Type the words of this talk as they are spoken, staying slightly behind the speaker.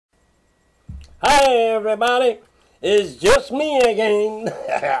Hi everybody, it's just me again.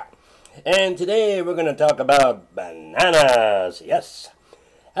 And today we're going to talk about bananas. Yes.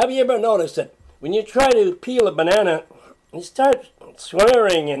 Have you ever noticed that when you try to peel a banana, you start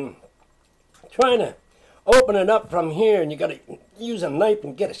swearing and trying to open it up from here, and you got to use a knife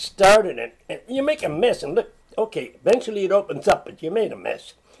and get it started, and you make a mess, and look, okay, eventually it opens up, but you made a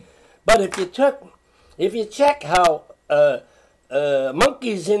mess. But if you check how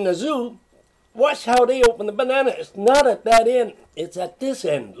monkeys in the zoo, watch how they open the banana. It's not at that end. It's at this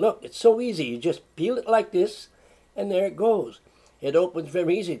end. Look, it's so easy. You just peel it like this, and there it goes. It opens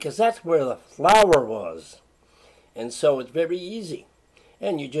very easy because that's where the flower was. And so it's very easy.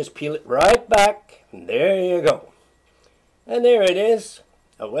 And you just peel it right back, and there you go. And there it is.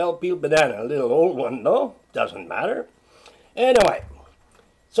 A well-peeled banana. A little old one, though. Doesn't matter. Anyway,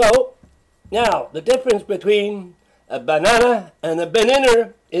 so now the difference between a banana and a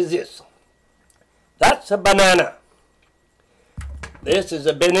binninner is this. That's a banana. This is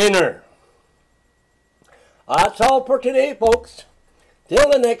a binninner. That's all for today, folks. Till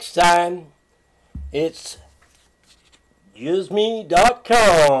the next time, it's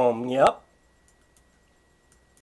useme.com. Yep.